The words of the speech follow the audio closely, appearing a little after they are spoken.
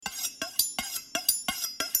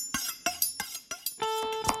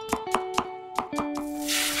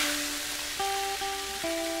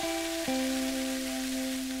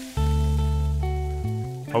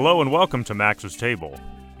Hello and welcome to Max's Table,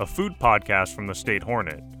 a food podcast from the State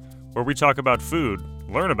Hornet, where we talk about food,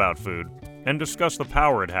 learn about food, and discuss the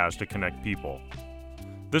power it has to connect people.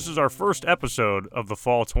 This is our first episode of the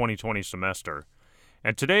fall 2020 semester,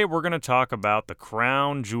 and today we're going to talk about the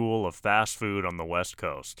crown jewel of fast food on the West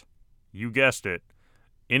Coast. You guessed it,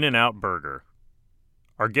 In-N-Out Burger.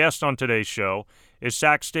 Our guest on today's show is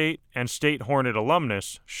Sac State and State Hornet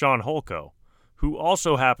alumnus Sean Holko, who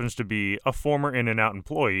also happens to be a former In-N-Out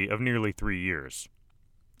employee of nearly 3 years.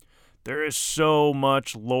 There is so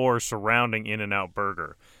much lore surrounding In-N-Out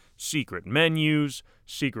Burger. Secret menus,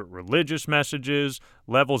 secret religious messages,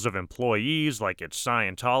 levels of employees like it's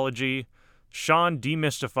Scientology. Sean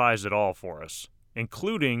demystifies it all for us,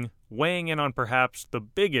 including weighing in on perhaps the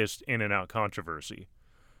biggest In-N-Out controversy.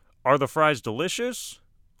 Are the fries delicious,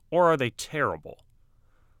 or are they terrible?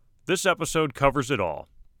 This episode covers it all,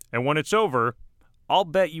 and when it's over, I'll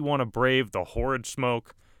bet you want to brave the horrid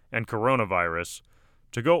smoke and coronavirus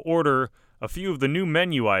to go order a few of the new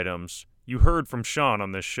menu items you heard from Sean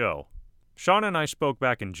on this show. Sean and I spoke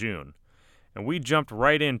back in June, and we jumped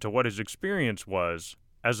right into what his experience was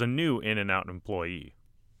as a new In-N-Out employee.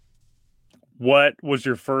 What was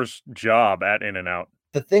your first job at In-N-Out?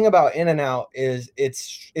 The thing about In-N-Out is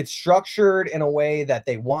it's structured in a way that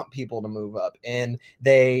they want people to move up, and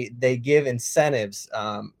they give incentives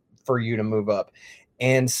for you to move up.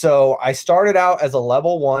 And so I started out as a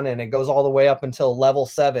level 1, and it goes all the way up until level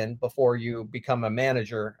 7 before you become a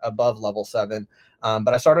manager above level 7.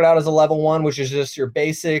 But I started out as a level 1, which is just your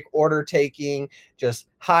basic order taking, just,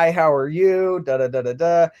 hi, how are you,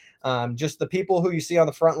 just the people who you see on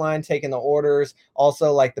the front line taking the orders.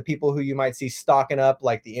 Also, like the people who you might see stocking up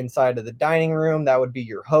like the inside of the dining room, that would be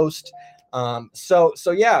your host. That's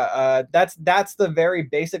the very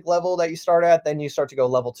basic level that you start at. Then you start to go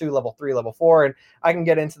level 2, level 3, level 4, and I can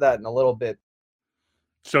get into that in a little bit.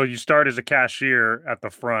 So you start as a cashier at the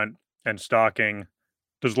front and stocking.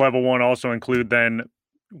 Does level 1 also include then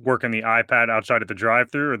working the iPad outside at the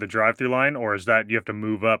drive-thru or the drive-thru line, or is that you have to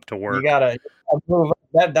move up to work? You gotta move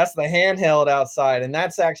up. That's the handheld outside, and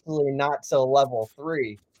that's actually not till level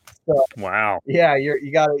 3. So, wow. Yeah,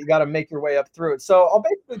 you gotta make your way up through it. So I'll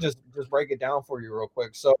basically just break it down for you real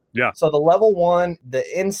quick. So the level 1,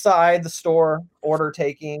 the inside the store order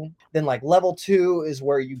taking. Then like level 2 is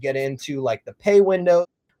where you get into like the pay window.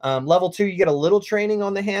 Level 2, you get a little training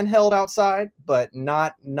on the handheld outside, but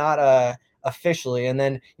not officially. And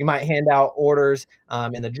then you might hand out orders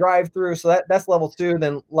in the drive-through. So that's level 2.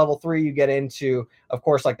 Then level 3, you get into, of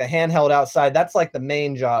course, like the handheld outside. That's like the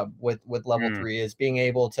main job with level 3 is being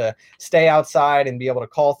able to stay outside and be able to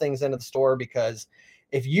call things into the store, because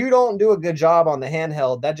if you don't do a good job on the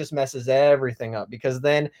handheld, that just messes everything up, because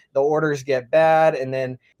then the orders get bad. And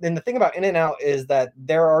then the thing about In-N-Out is that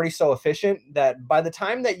they're already so efficient that by the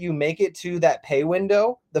time that you make it to that pay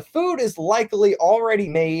window, the food is likely already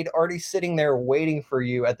made, already sitting there waiting for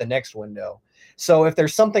you at the next window. So if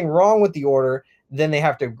there's something wrong with the order, then they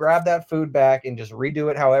have to grab that food back and just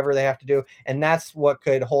redo it however they have to do. And that's what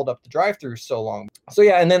could hold up the drive-thru so long. So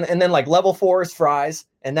yeah, and then like level 4 is fries.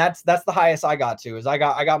 And that's the highest I got to, is I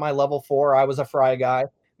got my level 4. I was a fry guy.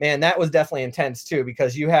 Man, that was definitely intense too,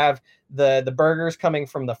 because you have the burgers coming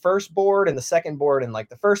from the first board and the second board. And like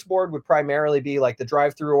the first board would primarily be like the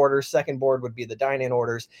drive-through orders. Second board would be the dine-in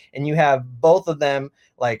orders. And you have both of them,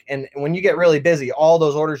 like, and when you get really busy, all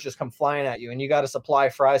those orders just come flying at you, and you got to supply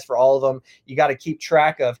fries for all of them. You got to keep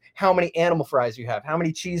track of how many animal fries you have, how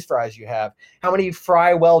many cheese fries you have, how many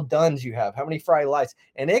fry well dones you have, how many fry lights.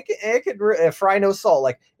 And it could fry no salt.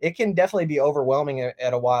 Like, it can definitely be overwhelming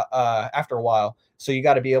at a while, after a while. So you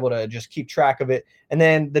got to be able to just keep track of it. And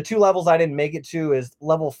then the 2 levels I didn't make it to is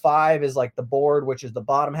level 5 is like the board, which is the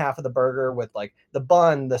bottom half of the burger with like the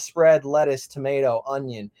bun, the spread, lettuce, tomato,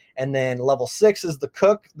 onion. And then level 6 is the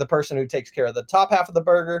cook, the person who takes care of the top half of the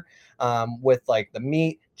burger, with like the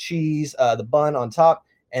meat, cheese, the bun on top.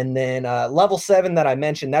 And then level 7 that I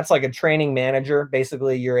mentioned, that's like a training manager.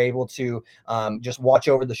 Basically, you're able to just watch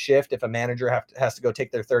over the shift if a manager has to go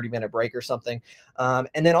take their 30-minute break or something.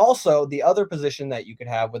 And then also the other position that you could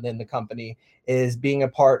have within the company is being a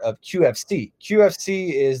part of QFC.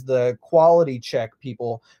 QFC is the quality check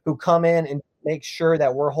people who come in and make sure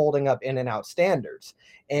that we're holding up In-N-Out standards.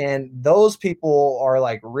 And those people are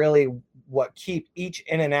like really what keep each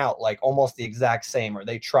In-N-Out like almost the exact same, or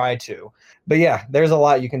they try to. But yeah, there's a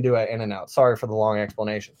lot you can do at In-N-Out. Sorry for the long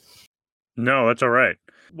explanation. No, that's all right.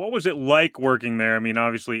 What was it like working there? I mean,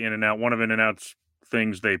 obviously In-N-Out, one of In-N-Out's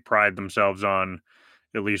things they pride themselves on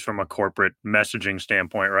at least from a corporate messaging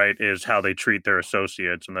standpoint, right, is how they treat their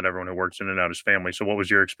associates and that everyone who works In-N-Out is family. So what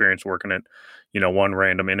was your experience working at, one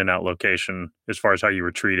random In-N-Out location as far as how you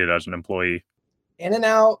were treated as an employee?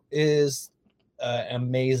 In-N-Out is an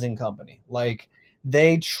amazing company. Like,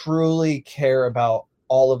 they truly care about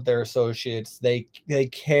all of their associates. They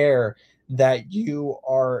care that you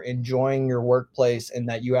are enjoying your workplace and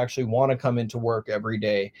that you actually want to come into work every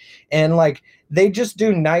day. And like, they just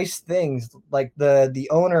do nice things. Like the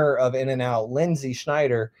owner of In-N-Out, Lindsay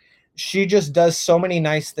Schneider, she just does so many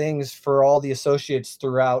nice things for all the associates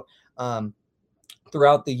throughout the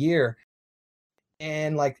year.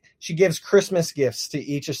 And like, she gives Christmas gifts to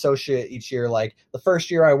each associate each year. Like, the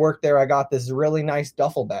first year I worked there, I got this really nice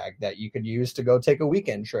duffel bag that you could use to go take a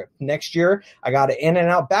weekend trip. Next year, I got an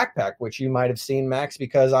In-N-Out backpack, which you might have seen, Max,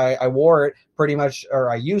 because I wore it pretty much,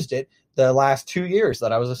 or I used it the last 2 years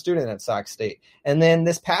that I was a student at Sac State. And then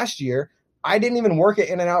this past year, I didn't even work at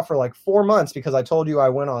In-N-Out for like 4 months because I told you I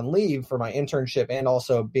went on leave for my internship and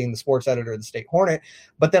also being the sports editor of the State Hornet.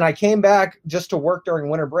 But then I came back just to work during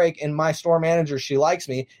winter break, and my store manager, she likes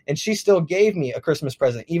me, and she still gave me a Christmas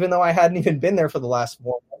present, even though I hadn't even been there for the last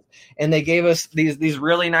 4 months. And they gave us these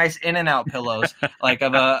really nice In-N-Out pillows, like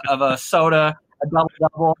of a soda, a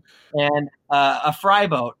double, and a fry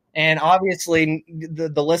boat. And obviously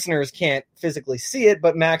the listeners can't physically see it,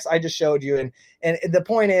 but Max, I just showed you. And the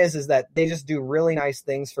point is that they just do really nice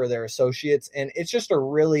things for their associates. And it's just a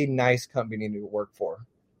really nice company to work for.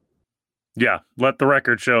 Yeah. Let the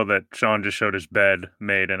record show that Sean just showed his bed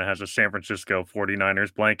made, and it has a San Francisco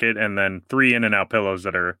 49ers blanket and then 3 In-N-Out pillows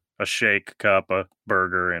that are a shake, cup, a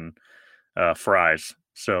burger, and fries.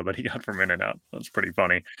 So that he got from In-N-Out. That's pretty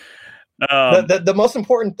funny. The most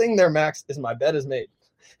important thing there, Max, is my bed is made.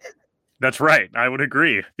 That's right. I would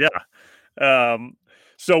agree. Yeah.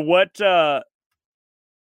 So what, I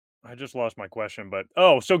just lost my question, but,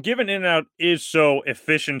 so given In-N-Out is so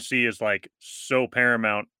efficiency is like so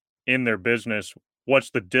paramount in their business,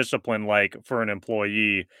 what's the discipline like for an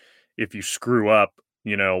employee if you screw up,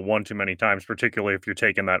 one too many times, particularly if you're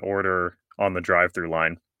taking that order on the drive-through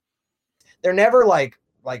line? They're never like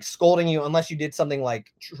scolding you unless you did something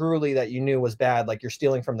like truly that you knew was bad, like you're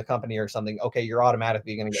stealing from the company or something. Okay, you're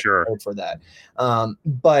automatically going to get sure for that.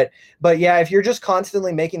 But yeah, if you're just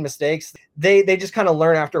constantly making mistakes, they just kind of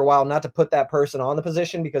learn after a while not to put that person on the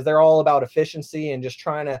position, because they're all about efficiency and just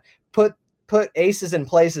trying to put aces in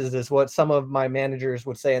places, is what some of my managers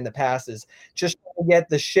would say in the past, is just trying to get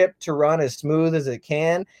the ship to run as smooth as it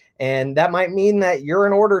can. And that might mean that you're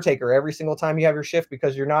an order taker every single time you have your shift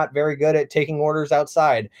because you're not very good at taking orders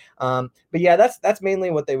outside. But yeah, that's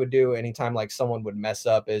mainly what they would do anytime like someone would mess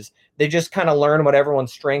up, is they just kind of learn what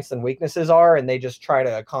everyone's strengths and weaknesses are, and they just try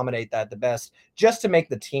to accommodate that the best just to make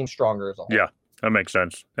the team stronger as a whole. Yeah, that makes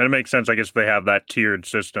sense. And it makes sense, I guess, if they have that tiered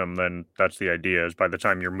system, then that's the idea, is by the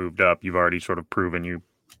time you're moved up, you've already sort of proven you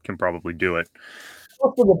can probably do it.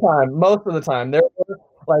 Most of the time.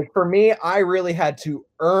 Like, for me, I really had to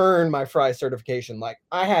earn my fry certification. Like,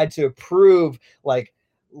 I had to prove like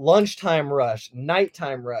lunchtime rush,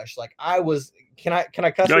 nighttime rush. Like, I was, can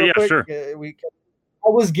I cuss real quick? Sure. I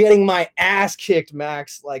was getting my ass kicked,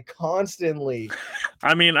 Max, like constantly.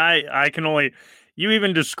 I mean, I can only, you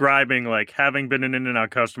even describing like having been an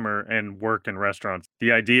In-N-Out customer and worked in restaurants,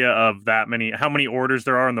 the idea of how many orders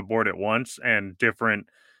there are on the board at once and different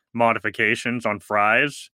modifications on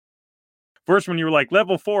fries. First, when you were like,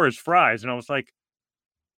 level 4 is fries, and I was like,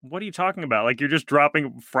 what are you talking about? Like, you're just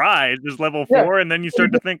dropping fries is level 4, and then you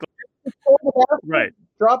start to think, right.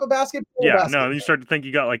 Drop a basket. Yeah, no, you start to think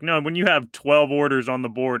you got like, no, when you have 12 orders on the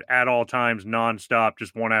board at all times, nonstop,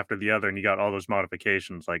 just one after the other, and you got all those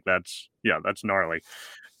modifications, like that's gnarly.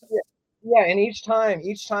 Yeah, and each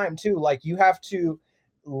time too, like you have to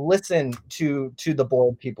listen to the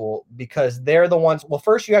board people, because they're the ones. Well,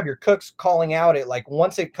 first you have your cooks calling out it, like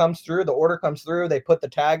once it comes through, the order comes through, they put the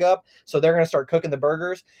tag up, so they're going to start cooking the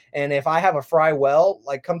burgers. And if I have a fry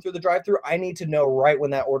like come through the drive-through, I need to know right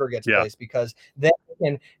when that order gets placed, because then I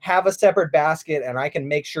can have a separate basket and I can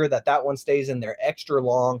make sure that one stays in there extra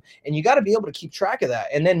long. And you got to be able to keep track of that.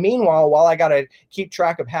 And then meanwhile, while I got to keep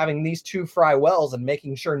track of having these 2 fry wells and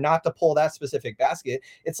making sure not to pull that specific basket,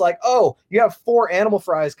 it's like, oh, you have 4 animal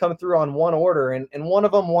fries come through on one order, and one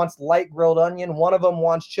of them wants light grilled onion, one of them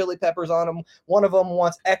wants chili peppers on them, one of them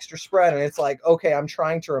wants extra spread. And it's like, okay, I'm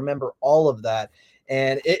trying to remember all of that,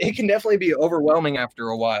 and it can definitely be overwhelming after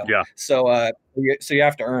a while. Yeah. So you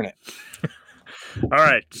have to earn it. All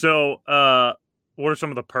right. So what are some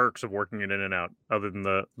of the perks of working at In-N-Out other than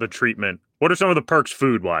the treatment? What are some of the perks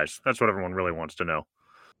food wise? That's what everyone really wants to know.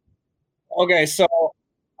 Okay, so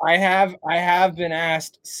I have been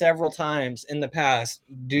asked several times in the past,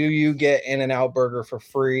 do you get In-N-Out Burger for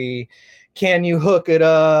free? Can you hook it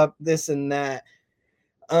up? This and that.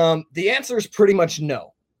 The answer is pretty much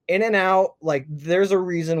no. In-N-Out, like, there's a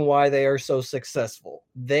reason why they are so successful.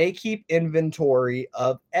 They keep inventory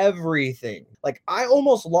of everything. Like, I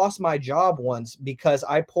almost lost my job once because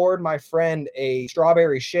I poured my friend a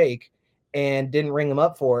strawberry shake and didn't ring him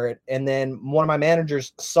up for it. And then one of my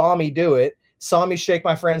managers saw me do it, saw me shake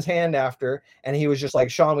my friend's hand after, and he was just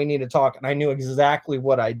like, Sean, we need to talk. And I knew exactly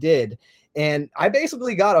what I did. And I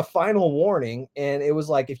basically got a final warning, and it was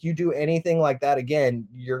like, if you do anything like that again,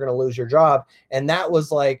 you're going to lose your job. And that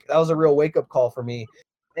was a real wake up call for me.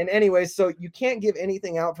 And anyway, so you can't give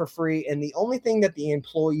anything out for free. And the only thing that the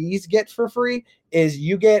employees get for free is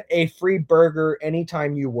you get a free burger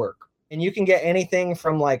anytime you work. And you can get anything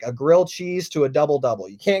from like a grilled cheese to a double-double.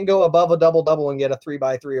 You can't go above a double-double and get a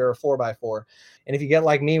 3x3 or a 4x4. And if you get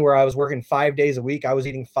like me, where I was working 5 days a week, I was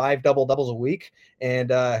eating 5 double-doubles a week.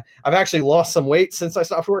 And I've actually lost some weight since I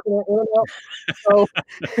stopped working at In-N-Out. So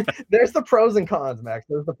there's the pros and cons, Max.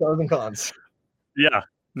 There's the pros and cons. Yeah,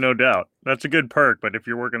 no doubt. That's a good perk. But if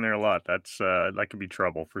you're working there a lot, that could be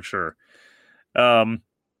trouble for sure. All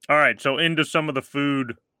right. So into some of the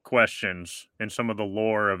food questions and some of the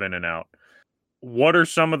lore of In-N-Out. What are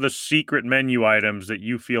some of the secret menu items that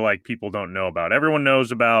you feel like people don't know about? Everyone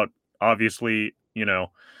knows about, obviously,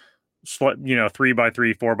 3x3,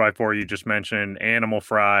 4x4 you just mentioned, animal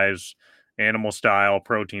fries, animal style,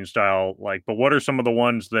 protein style, but what are some of the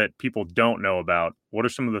ones that people don't know about? What are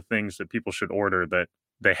some of the things that people should order that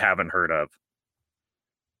they haven't heard of?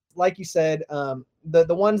 Like you said,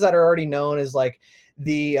 the ones that are already known is like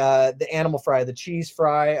the animal fry, the cheese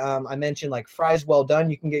fry. I mentioned like fries well done.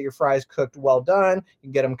 You can get your fries cooked well done. You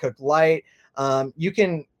can get them cooked light.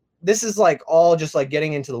 This is like all just like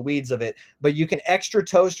getting into the weeds of it, but you can extra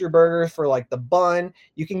toast your burger for like the bun.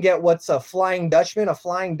 You can get what's a Flying Dutchman,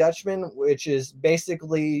 which is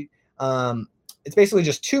basically, it's basically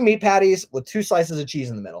just 2 meat patties with 2 slices of cheese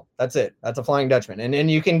in the middle. That's it. That's a Flying Dutchman. And then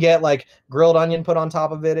you can get like grilled onion put on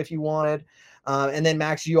top of it if you wanted. And then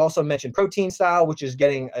Max, you also mentioned protein style, which is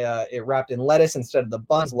getting it wrapped in lettuce instead of the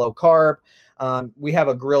buns, low carb. We have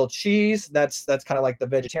a grilled cheese. That's kind of like the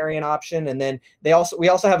vegetarian option. And then we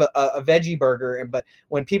also have a veggie burger. But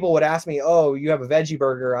when people would ask me, "Oh, you have a veggie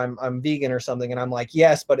burger? I'm vegan or something," and I'm like,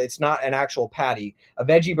 "Yes, but it's not an actual patty. A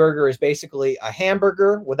veggie burger is basically a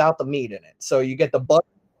hamburger without the meat in it. So you get the bun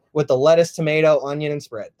with the lettuce, tomato, onion, and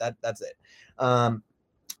spread. That's it."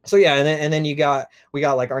 So yeah, and then we got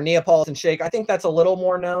like our Neapolitan shake. I think that's a little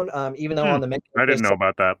more known, even though on the menu. I didn't know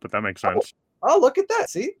about that, but that makes sense. Oh, look at that!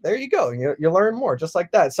 See, there you go. You learn more just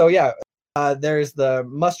like that. So yeah, there's the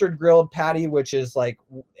mustard grilled patty, which is like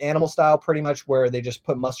animal style, pretty much, where they just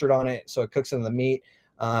put mustard on it so it cooks in the meat.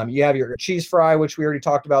 You have your cheese fry, which we already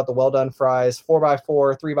talked about, the well done fries,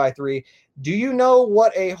 4x4, 3x3. Do you know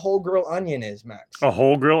what a whole grill onion is, Max? A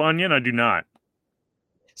whole grill onion? I do not.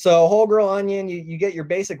 So whole grill onion, you get your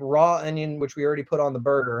basic raw onion, which we already put on the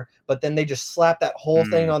burger, but then they just slap that whole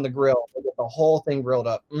thing on the grill. They get the whole thing grilled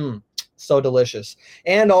up. So delicious.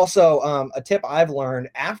 And also a tip I've learned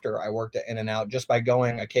after I worked at In-N-Out, just by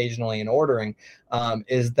going occasionally and ordering,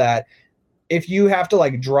 is that if you have to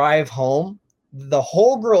like drive home, the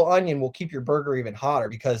whole grill onion will keep your burger even hotter,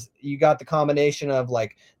 because you got the combination of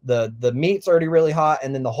like the meat's already really hot,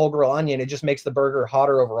 and then the whole grill onion, it just makes the burger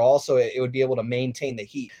hotter overall, so it would be able to maintain the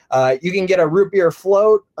heat. You can get a root beer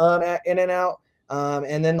float at In-N-Out.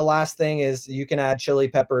 And then the last thing is you can add chili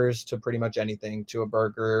peppers to pretty much anything, to a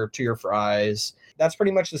burger, to your fries. That's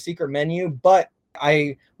pretty much the secret menu. But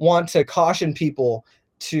I want to caution people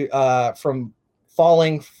from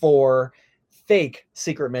falling for fake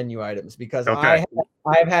secret menu items, because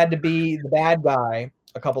I've had to be the bad guy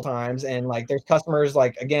a couple times, and like there's customers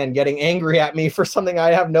like, again, getting angry at me for something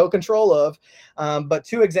I have no control of. But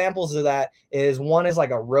 2 examples of that is, one is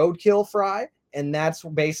like a roadkill fry, and that's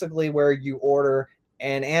basically where you order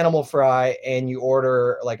an animal fry and you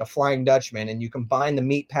order like a Flying Dutchman, and you combine the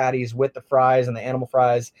meat patties with the fries and the animal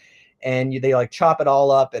fries, and they like chop it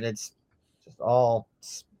all up, and it's just all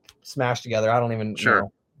smashed together. I don't even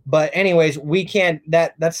know. But anyways, we can't,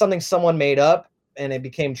 that's something someone made up and it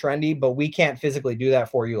became trendy, but we can't physically do that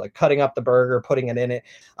for you, like cutting up the burger, putting it in it.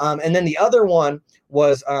 And then the other one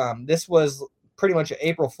was, this was pretty much an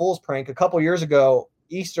April Fool's prank. A couple years ago,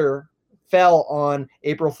 Easter fell on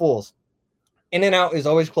April Fool's. In-N-Out is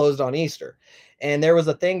always closed on Easter. And there was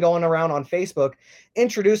a thing going around on Facebook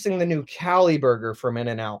introducing the new Cali burger from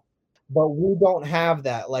In-N-Out. But we don't have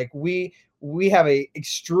that. Like we have a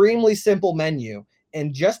extremely simple menu.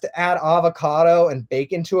 And just to add avocado and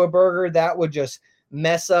bacon to a burger, that would just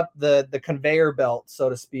mess up the conveyor belt, so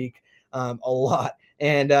to speak, a lot.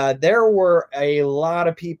 And there were a lot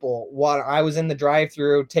of people while I was in the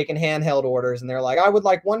drive-thru taking handheld orders, and they're like, I would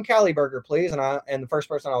like 1 Cali burger, please. And the first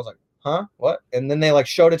person, I was like, huh, what? And then they like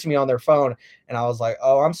showed it to me on their phone, and I was like,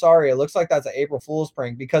 oh, I'm sorry, it looks like that's an April Fool's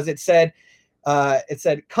prank, because it said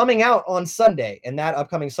coming out on Sunday, and that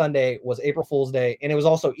upcoming Sunday was April Fool's Day, and it was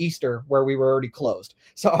also Easter, where we were already closed.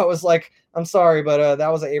 So I was like, I'm sorry, but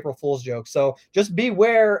that was an April Fool's joke. So just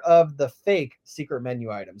beware of the fake secret menu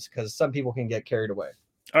items, because some people can get carried away.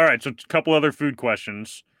 All right, so a couple other food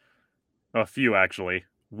questions. A few, actually.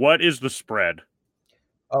 What is the spread?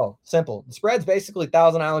 Oh, simple. The spread's basically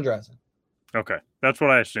Thousand Island dressing. Okay, that's what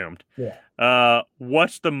I assumed. Yeah.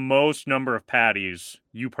 What's the most number of patties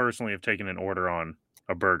you personally have taken an order on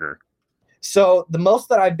a burger? So the most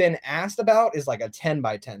that I've been asked about is like a 10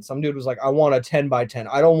 by 10. Some dude was like, I want a 10 by 10.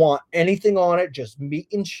 I don't want anything on it, just meat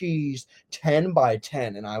and cheese, 10 by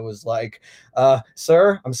 10. And I was like,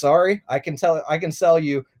 sir, I'm sorry. I can sell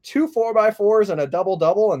you 2 4x4s and a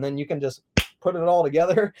double, and then you can just put it all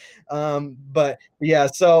together. But yeah,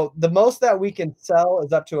 so the most that we can sell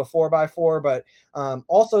is up to a 4x4. But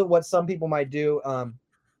also what some people might do,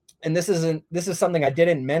 and this is something I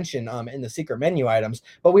didn't mention in the secret menu items,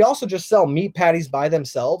 but we also just sell meat patties by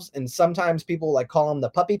themselves. And sometimes people like call them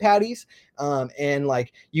the puppy patties. And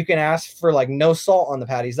like you can ask for like no salt on the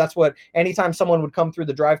patties. That's what, anytime someone would come through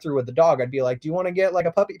the drive-thru with the dog, I'd be like, do you want to get like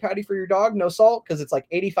a puppy patty for your dog? No salt? Because it's like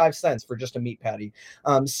 85 cents for just a meat patty.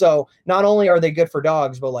 So not only are they good for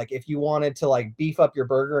dogs, but like if you wanted to like beef up your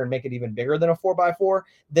burger and make it even bigger than a 4x4,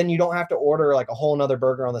 then you don't have to order like a whole nother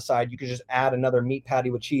burger on the side. You could just add another meat patty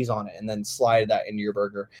with cheese on it and then slide that into your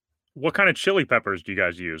burger. What kind of chili peppers do you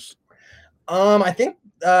guys use? I think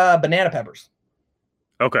banana peppers.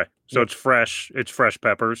 Okay, so it's fresh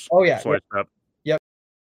peppers. Oh yeah, sliced up. Yep.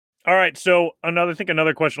 All right, so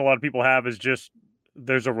another question a lot of people have is just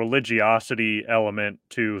there's a religiosity element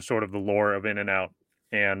to sort of the lore of In-N-Out,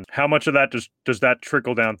 and how much of that does that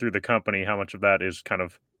trickle down through the company? How much of that is kind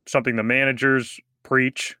of something the managers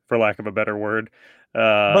preach, for lack of a better word?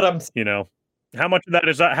 But how much of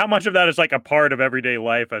that is like a part of everyday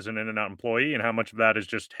life as an In-N-Out employee, and how much of that is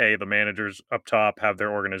just, hey, the managers up top have their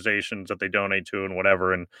organizations that they donate to and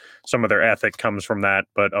whatever, and some of their ethic comes from that,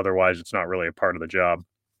 but otherwise it's not really a part of the job.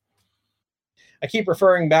 I keep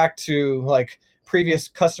referring back to like previous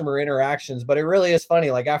customer interactions, but it really is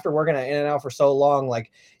funny. Like after working at In-N-Out for so long,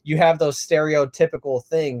 like you have those stereotypical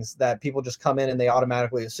things that people just come in and they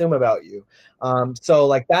automatically assume about you. So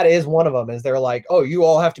like that is one of them, is they're like, oh, you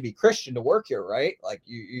all have to be Christian to work here, right? Like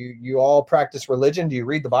you all practice religion. Do you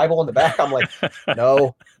read the Bible in the back? I'm like,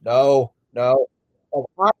 no.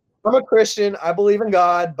 I'm a Christian. I believe in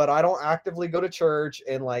God, but I don't actively go to church.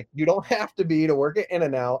 And like, you don't have to be to work at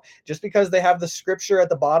In-N-Out just because they have the scripture at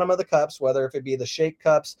the bottom of the cups, whether if it be the shake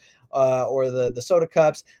cups or the soda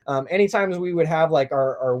cups. Anytime we would have like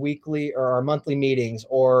our weekly or our monthly meetings,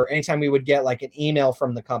 or anytime we would get like an email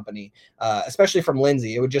from the company, especially from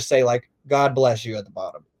Lindsay, it would just say like, God bless you at the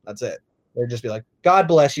bottom. That's it. They'd just be like, God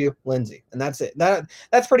bless you, Lindsay. And that's it.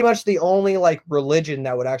 That's pretty much the only like religion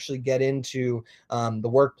that would actually get into the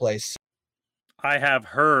workplace. I have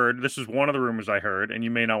heard, this is one of the rumors I heard, and you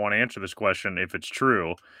may not want to answer this question if it's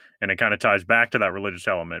true, and it kind of ties back to that religious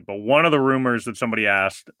element. But one of the rumors that somebody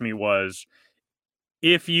asked me was,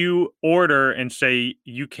 if you order and say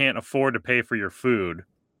you can't afford to pay for your food,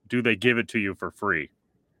 do they give it to you for free?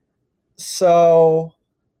 So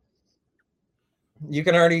you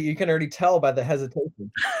can already tell by the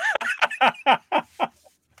hesitation.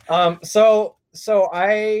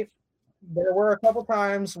 There were a couple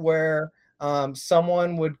times where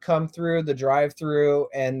someone would come through the drive-thru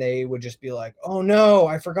and they would just be like, oh no,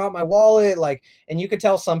 I forgot my wallet. Like, and you could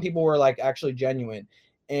tell some people were like actually genuine.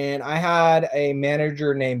 And I had a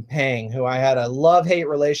manager named Pang who I had a love-hate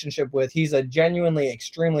relationship with. He's a genuinely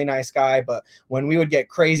extremely nice guy, but when we would get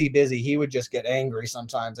crazy busy, he would just get angry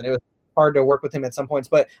sometimes, and it was hard to work with him at some points,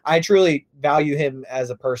 but I truly value him as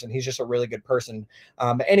a person. He's just a really good person.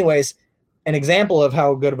 But anyways, an example of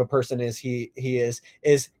how good of a person he is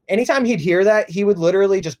anytime he'd hear that, he would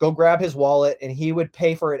literally just go grab his wallet and he would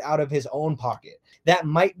pay for it out of his own pocket. That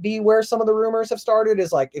might be where some of the rumors have started,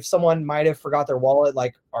 is like if someone might have forgot their wallet,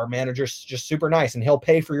 like our manager's just super nice and he'll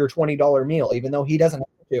pay for your $20 meal, even though he doesn't have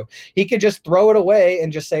to. He could just throw it away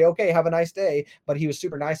and just say, okay, have a nice day. But he was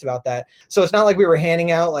super nice about that. So it's not like we were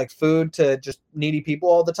handing out like food to just needy people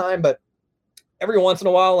all the time, but every once in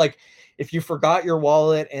a while, like if you forgot your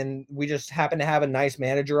wallet and we just happen to have a nice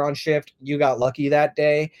manager on shift, you got lucky that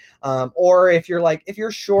day. Or if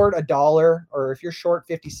you're short $1 or if you're short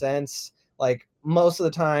 50 cents, like most of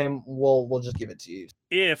the time we'll just give it to you.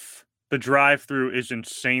 If the drive-through is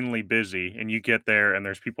insanely busy and you get there and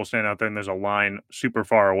there's people standing out there and there's a line super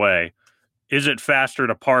far away, is it faster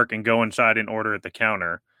to park and go inside and order at the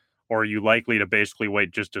counter? Or are you likely to basically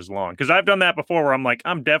wait just as long? Because I've done that before where I'm like,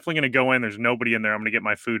 I'm definitely going to go in. There's nobody in there. I'm going to get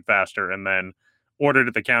my food faster, and then ordered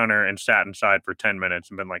at the counter and sat inside for 10 minutes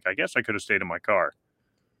and been like, I guess I could have stayed in my car.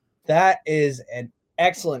 That is an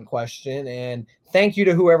excellent question. And thank you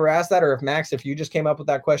to whoever asked that. Or if Max, if you just came up with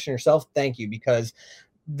that question yourself, thank you. Because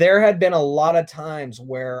there had been a lot of times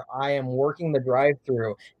where I am working the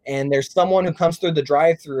drive-through and there's someone who comes through the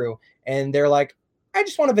drive-through and they're like, I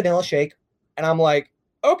just want a vanilla shake. And I'm like,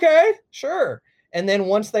 okay, sure. And then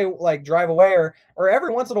once they like drive away, or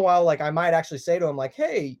every once in a while, like I might actually say to them like,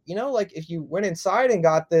 hey, like if you went inside and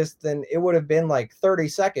got this, then it would have been like 30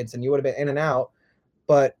 seconds and you would have been in and out.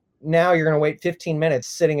 But now you're going to wait 15 minutes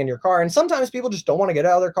sitting in your car. And sometimes people just don't want to get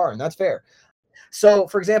out of their car, and that's fair. So,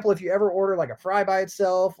 for example, if you ever order like a fry by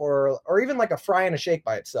itself or even like a fry and a shake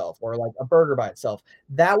by itself or like a burger by itself,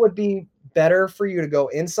 that would be better for you to go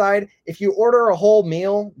inside. If you order a whole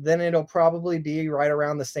meal, then it'll probably be right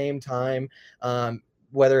around the same time,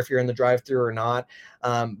 whether if you're in the drive-thru or not.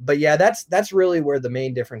 But yeah, that's really where the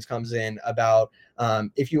main difference comes in about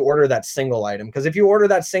if you order that single item. Because if you order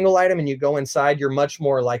that single item and you go inside, you're much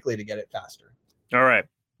more likely to get it faster. All right,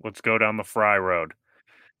 let's go down the fry road.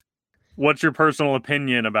 What's your personal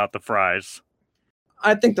opinion about the fries?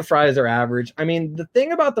 I think the fries are average. I mean, the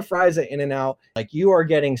thing about the fries at In-N-Out, like you are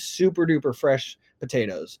getting super duper fresh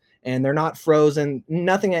potatoes and they're not frozen.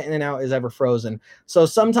 Nothing at In-N-Out is ever frozen. So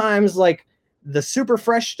sometimes like the super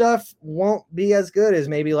fresh stuff won't be as good as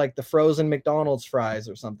maybe like the frozen McDonald's fries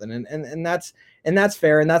or something. And that's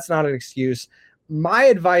fair. And that's not an excuse. My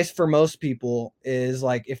advice for most people is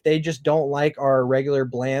like, if they just don't like our regular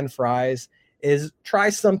bland fries, is try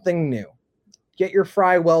something new. Get your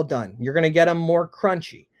fry well done. You're going to get them more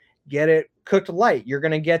crunchy. Get it cooked light. You're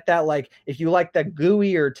going to get that, like, if you like that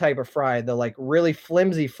gooier type of fry, the like really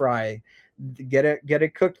flimsy fry, get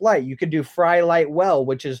it cooked light. You could do fry light well,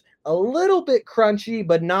 which is a little bit crunchy,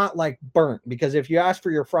 but not like burnt, because if you ask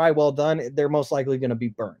for your fry well done, they're most likely going to be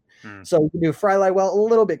burnt. So you can do fry light well, a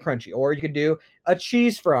little bit crunchy, or you could do a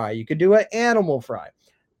cheese fry. You could do an animal fry.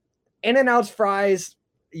 In-N-Out's fries,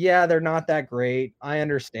 yeah, they're not that great. I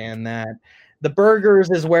understand that. The burgers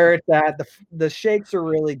is where it's at. The shakes are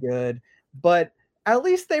really good, but at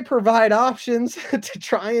least they provide options to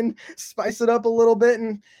try and spice it up a little bit.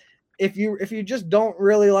 And if you just don't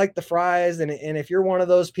really like the fries, and if you're one of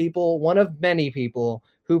those people, one of many people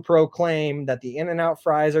who proclaim that the In-N-Out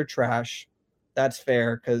fries are trash, that's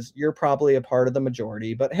fair, because you're probably a part of the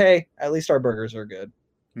majority. But hey, at least our burgers are good.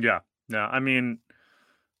 Yeah. No, I mean,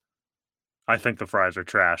 I think the fries are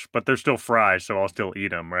trash, but they're still fries, so I'll still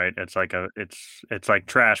eat them, right? It's like it's like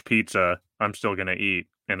trash pizza I'm still going to eat,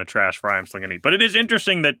 and a trash fry I'm still going to eat. But it is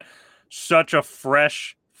interesting that such a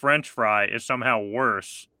fresh French fry is somehow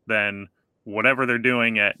worse than whatever they're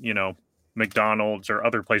doing at, McDonald's or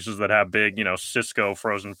other places that have big, Cisco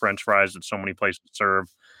frozen French fries that so many places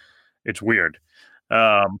serve. It's weird.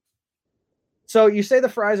 So you say the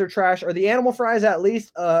fries are trash. Are the animal fries at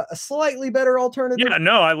least a slightly better alternative? Yeah,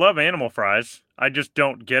 no, I love animal fries. I just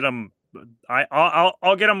don't get them.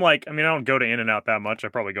 I'll get them like, I don't go to In-N-Out that much. I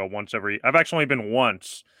probably go once I've actually been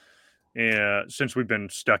once since we've been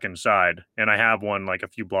stuck inside, and I have one like a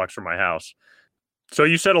few blocks from my house. So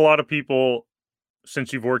you said a lot of people,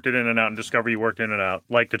 since you've worked at In-N-Out and discover you worked In-N-Out,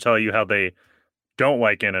 like to tell you how they don't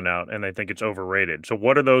like In-N-Out and they think it's overrated. So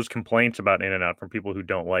what are those complaints about In-N-Out from people who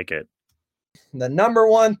don't like it? The number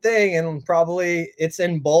one thing, and probably it's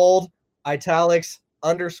in bold, italics,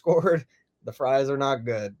 underscored, the fries are not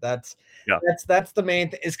good. That's the main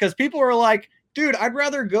thing, is because people are like, dude, I'd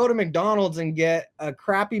rather go to McDonald's and get a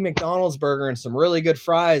crappy McDonald's burger and some really good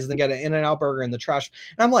fries than get an In-N-Out burger in the trash.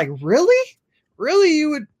 And I'm like, really? You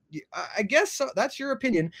would? I guess so. That's your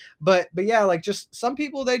opinion. But yeah, like, just some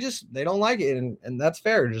people, they don't like it, and that's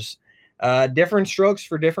fair. Just different strokes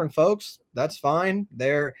for different folks. That's fine.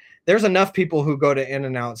 There's enough people who go to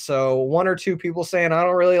In-N-Out. So one or two people saying, I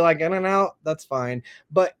don't really like In-N-Out, that's fine.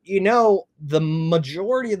 But the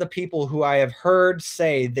majority of the people who I have heard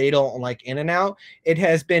say they don't like In-N-Out, it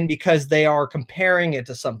has been because they are comparing it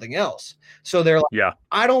to something else. So they're like, yeah,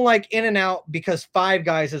 I don't like In-N-Out because Five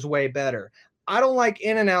Guys is way better. I don't like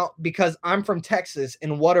In-N-Out because I'm from Texas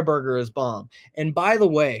and Whataburger is bomb. And by the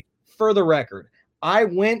way, for the record, I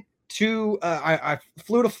went to I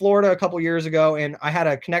flew to Florida a couple years ago, and I had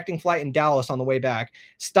a connecting flight in Dallas on the way back.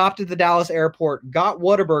 Stopped at the Dallas airport, got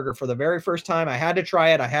Whataburger for the very first time. I had to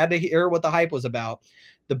try it. I had to hear what the hype was about.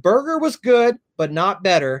 The burger was good, but not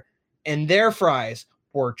better. and their fries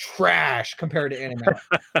were trash compared to In-N-Out.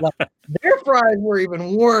 Like, their fries were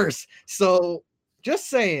even worse. So just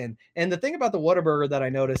saying. And the thing about the Whataburger that I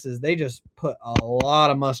noticed is they just put a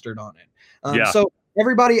lot of mustard on it. So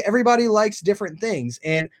everybody likes different things.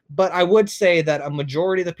 But I would say that a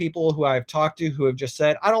majority of the people who I've talked to who have just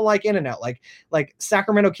said, I don't like In-N-Out, like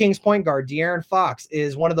Sacramento Kings point guard De'Aaron Fox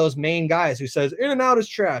is one of those main guys who says In-N-Out is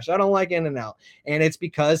trash. I don't like In-N-Out. And it's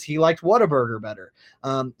because he liked Whataburger better.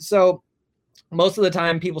 So most of the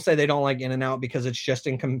time people say they don't like In-N-Out because it's just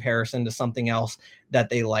in comparison to something else that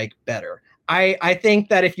they like better. I think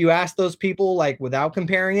that if you ask those people, like, without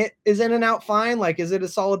comparing it, is In-N-Out fine? Like, is it a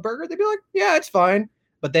solid burger? They'd be like, yeah, it's fine.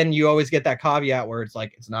 But then you always get that caveat where it's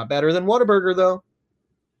like, it's not better than Whataburger, though.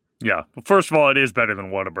 Yeah. Well, first of all, it is better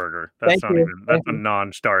than Whataburger. That's a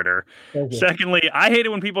non-starter. Secondly, I hate it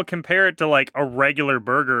when people compare it to like a regular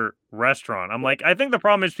burger restaurant. I'm like, I think the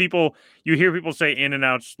problem is you hear people say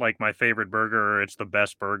In-N-Out's like my favorite burger, or it's the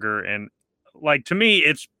best burger. And like, to me,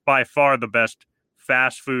 it's by far the best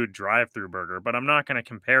fast food drive-through burger, but I'm not going to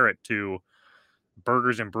compare it to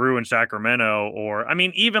Burgers and Brew in Sacramento, or I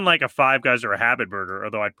mean, even like a Five Guys or a Habit Burger,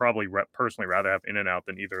 although I'd probably personally rather have In-N-Out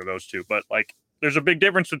than either of those two. But like, there's a big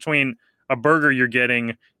difference between a burger you're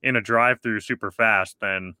getting in a drive-through super fast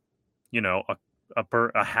than, you know,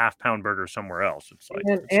 a half-pound burger somewhere else. It's like,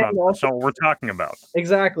 that's not what we're talking about.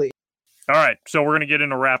 Exactly. All right, so we're going to get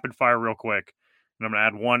into rapid fire real quick, and I'm going to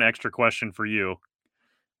add one extra question for you.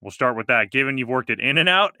 We'll start with that. Given you've worked at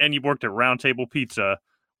In-N-Out and you've worked at Round Table Pizza,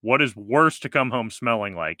 what is worse to come home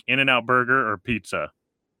smelling like, In-N-Out burger or pizza?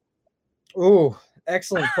 Ooh,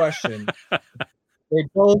 excellent question. They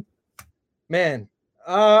both, man.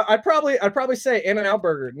 I'd probably say In-N-Out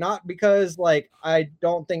burger, not because like I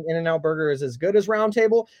don't think In-N-Out burger is as good as Round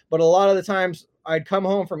Table, but a lot of the times I'd come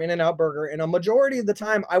home from In-N-Out burger, and a majority of the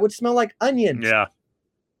time I would smell like onions. Yeah.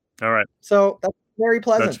 All right. So that's very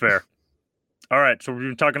pleasant. That's fair. All right, so we've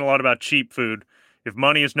been talking a lot about cheap food. If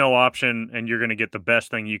money is no option and you're going to get the best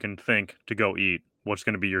thing you can think to go eat, what's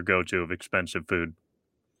going to be your go-to of expensive food?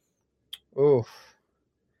 Ooh,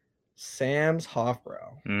 Sam's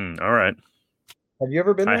Hofbrau. All right. Have you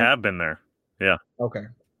ever been there? I have been there. Yeah. Okay.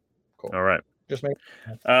 Cool. All right. Just make.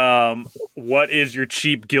 What is your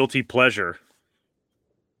cheap guilty pleasure?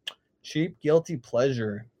 Cheap guilty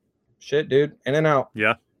pleasure. Shit, dude. In-N-Out.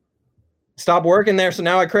 Yeah. Stop working there, so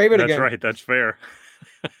now I crave it again. That's right. That's fair.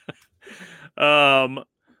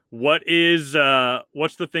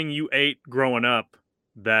 What's the thing you ate growing up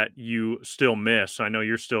that you still miss? I know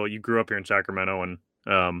you grew up here in Sacramento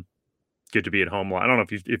and get to be at home a lot. I don't know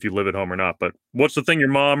if you live at home or not, but what's the thing your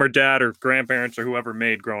mom or dad or grandparents or whoever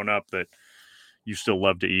made growing up that you still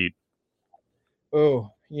love to eat? Oh,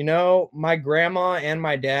 you know, my grandma and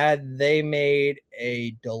my dad, they made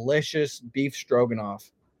a delicious beef stroganoff.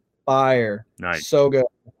 Fire. Nice. So good.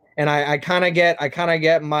 And I kind of get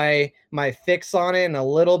my fix on it and a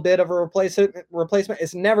little bit of a replacement.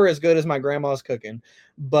 It's never as good as my grandma's cooking,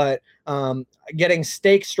 but getting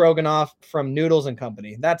steak stroganoff from Noodles and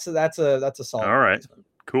Company, that's a solid. All right.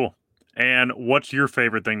 Cool. And what's your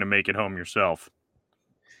favorite thing to make at home yourself?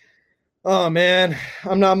 Oh man,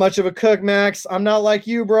 I'm not much of a cook, Max. I'm not like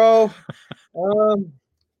you, bro.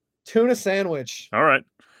 Tuna sandwich. All right.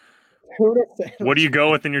 What do you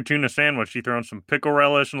go with in your tuna sandwich? You throwing some pickle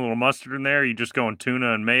relish and a little mustard in there? You just going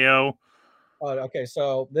tuna and mayo? Okay,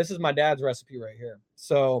 so this is my dad's recipe right here.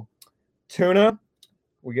 So tuna,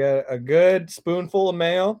 we get a good spoonful of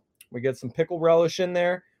mayo. We get some pickle relish in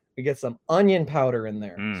there. We get some onion powder in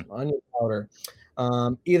there. Some onion powder.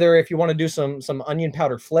 Either if you want to do some onion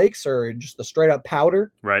powder flakes or just the straight up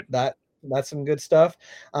powder. Right. That's some good stuff.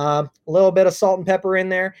 A little bit of salt and pepper in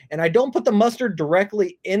there. And I don't put the mustard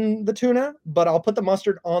directly in the tuna, but I'll put the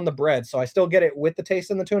mustard on the bread. So I still get it with the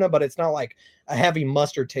taste in the tuna, but it's not like a heavy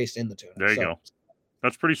mustard taste in the tuna. There you go.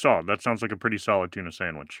 That's pretty solid. That sounds like a pretty solid tuna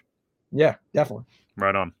sandwich. Yeah, definitely.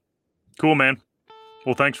 Right on. Cool, man.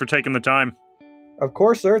 Well, thanks for taking the time. Of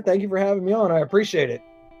course, sir. Thank you for having me on. I appreciate it.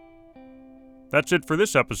 That's it for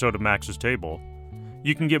this episode of Max's Table.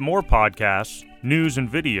 You can get more podcasts, news, and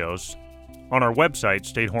videos on our website,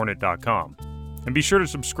 statehornet.com. And be sure to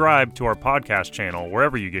subscribe to our podcast channel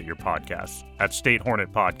wherever you get your podcasts at State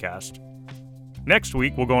Hornet Podcast. Next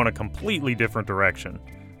week, we'll go in a completely different direction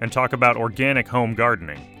and talk about organic home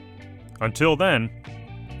gardening. Until then,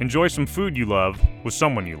 enjoy some food you love with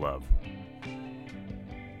someone you love.